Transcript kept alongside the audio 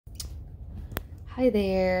Hi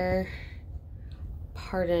there.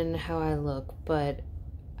 Pardon how I look, but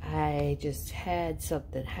I just had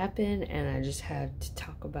something happen and I just had to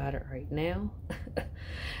talk about it right now.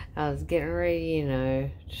 I was getting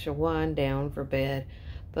ready, to wind down for bed,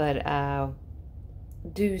 but I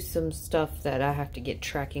do some stuff that I have to get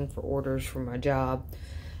tracking for orders for my job,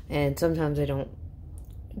 and sometimes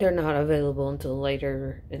they're not available until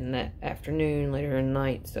later in the afternoon, later in the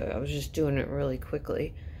night, so I was just doing it really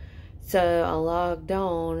quickly. So I logged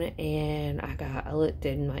on and I looked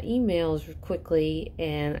in my emails quickly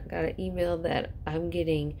and I got an email that I'm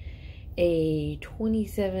getting a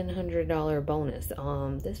 $2,700 bonus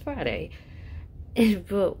this Friday.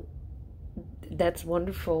 But that's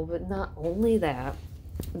wonderful, but not only that,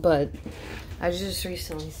 but I just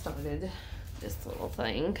recently started this little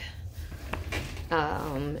thing.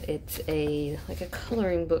 It's like a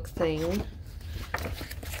coloring book thing.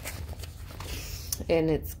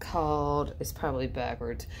 And it's probably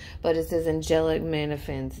backwards, but it says Angelic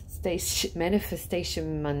Manifestation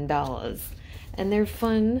Mandalas. And they're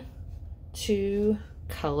fun to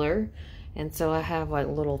color. And so I have like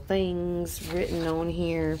little things written on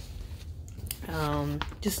here.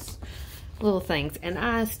 Just little things. And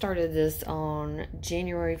I started this on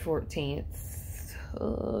January 14th,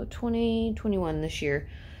 2021 this year.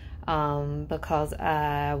 Because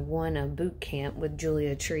I won a boot camp with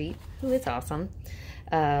Julia Treat, who is awesome.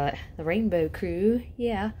 The Rainbow Crew,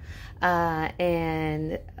 yeah.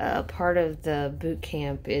 And part of the boot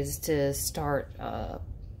camp is to start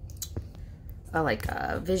like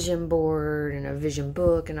a vision board and a vision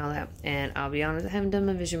book and all that. And I'll be honest, I haven't done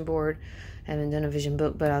my vision board, I haven't done a vision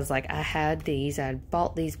book, but I was like, I had these. I had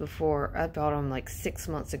bought these before. I bought them like 6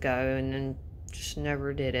 months ago and then just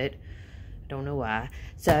never did it. Don't know why.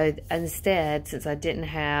 So instead, since I didn't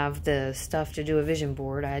have the stuff to do a vision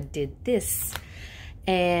board, I did this.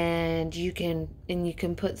 And you can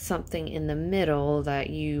put something in the middle that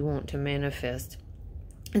you want to manifest.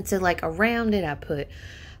 And so like around it I put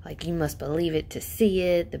like, you must believe it to see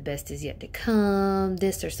it, the best is yet to come,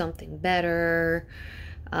 this or something better,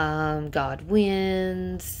 God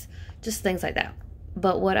wins, just things like that.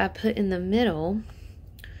 But what I put in the middle,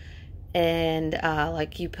 and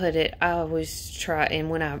like you put it, I always try,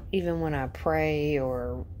 and even when I pray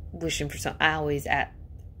or wishing for something, I always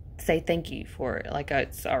say thank you for it, like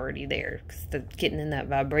it's already there, because getting in that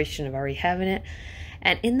vibration of already having it.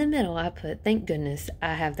 And in the middle I put, thank goodness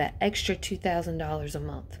I have that extra $2,000 a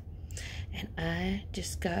month. And I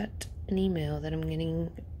just got an email that I'm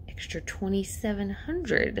getting extra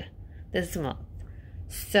 $2,700 this month.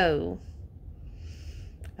 So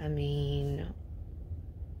I mean,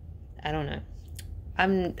 I don't know.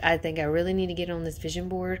 I think I really need to get on this vision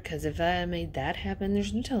board, because if I made that happen,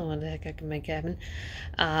 there's no telling what the heck I can make happen.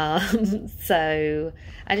 So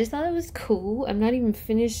I just thought it was cool. I'm not even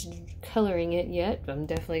finished coloring it yet, but I'm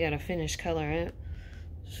definitely got to finish coloring it,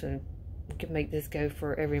 so I can make this go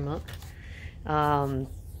for every month. And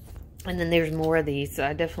then there's more of these, so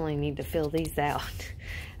I definitely need to fill these out.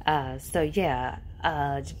 So yeah,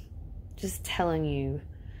 just telling you,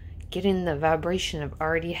 get in the vibration of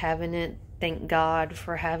already having it. Thank God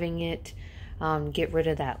for having it. Get rid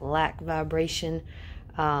of that lack vibration.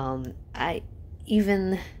 I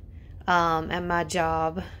even at my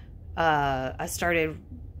job, I started,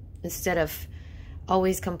 instead of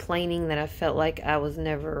always complaining that I felt like I was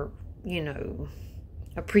never,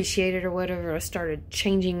 appreciated or whatever, I started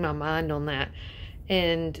changing my mind on that.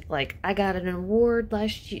 And like, I got an award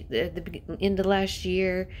last year, at the end of last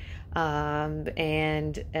year, and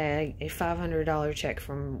a $500 check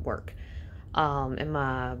from work. And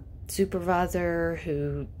my supervisor,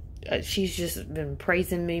 who she's just been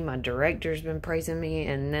praising me, my director's been praising me,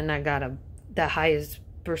 and then I got the highest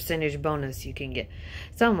percentage bonus you can get.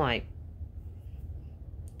 So I'm like,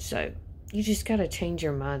 so you just got to change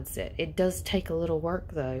your mindset. It does take a little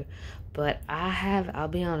work though, but I'll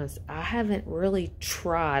be honest, I haven't really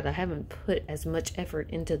tried. I haven't put as much effort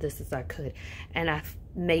into this as I could, and I've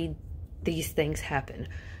made these things happen.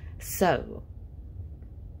 So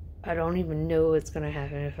I don't even know what's going to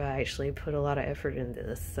happen if I actually put a lot of effort into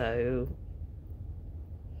this. So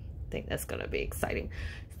I think that's going to be exciting.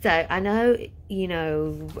 So I know,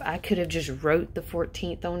 I could have just wrote the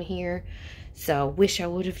 14th on here. So I wish I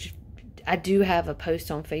would have. I do have a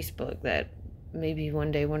post on Facebook that maybe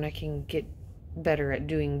one day when I can get better at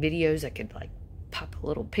doing videos, I could like pop a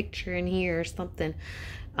little picture in here or something.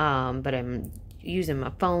 But I'm using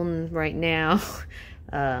my phone right now.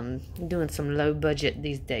 Doing some low budget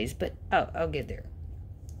these days, but I'll get there.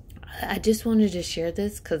 I just wanted to share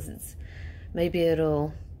this because maybe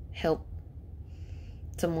it'll help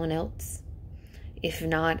someone else. if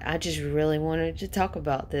not, I just really wanted to talk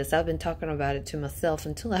about this. I've been talking about it to myself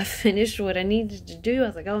until I finished what I needed to do. I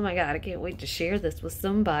was like, oh my God, I can't wait to share this with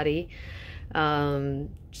somebody.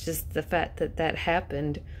 Just the fact that that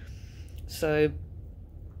happened. So,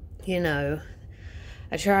 you know,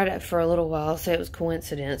 I tried it for a little while, say it was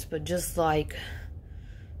coincidence, but just like,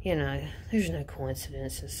 you know, there's no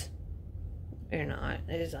coincidences. You're not.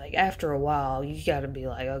 It's like, after a while, you gotta be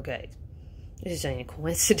like, okay, this ain't a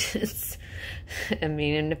coincidence. I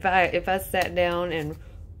mean, and if I sat down and,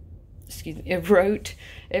 and wrote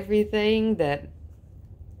everything that,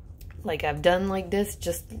 like, I've done like this,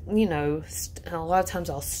 just, you know, a lot of times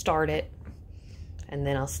I'll start it, and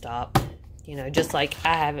then I'll stop. You know, just like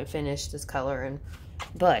I haven't finished this color,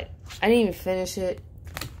 but I didn't even finish it,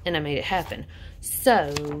 and I made it happen.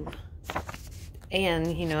 So,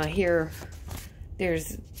 and, you know, I hear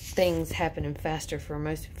there's things happening faster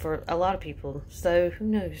for a lot of people, so who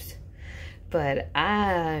knows. But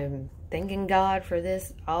I'm thanking God for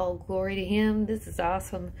this. All glory to Him. This is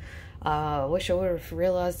awesome. Wish I would have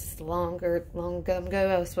realized this long ago.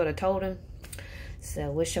 That's what I told Him. So I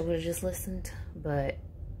wish I would have just listened, but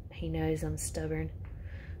He knows I'm stubborn.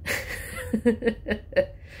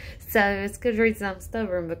 So it's good reason I'm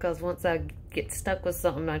stubborn, because once I get stuck with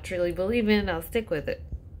something I truly believe in, I'll stick with it.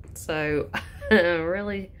 So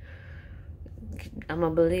really, I'm a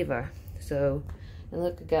believer. So, and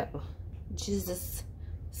look, I got Jesus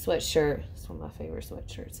sweatshirt. It's one of my favorite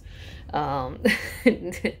sweatshirts.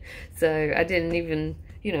 So I didn't even,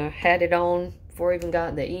 you know, had it on before I even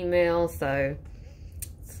got the email. So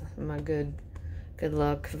it's my good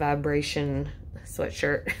luck vibration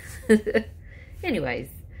sweatshirt. Anyways,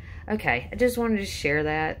 okay, I just wanted to share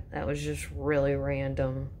that. That was just really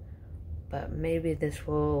random, but maybe this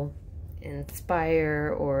will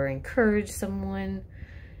inspire or encourage someone.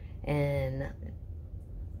 And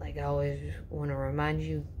like I always want to remind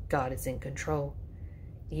you, God is in control.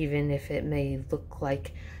 Even if it may look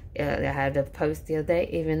like, I had a post the other day,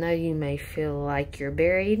 even though you may feel like you're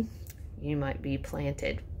buried, you might be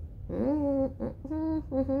planted.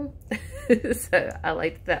 So I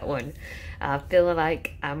like that one. I feel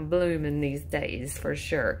like I'm blooming these days for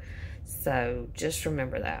sure. So just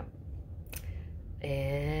remember that.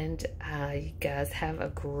 And you guys have a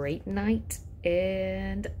great night,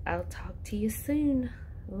 and I'll talk to you soon.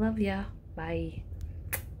 Love ya. Bye.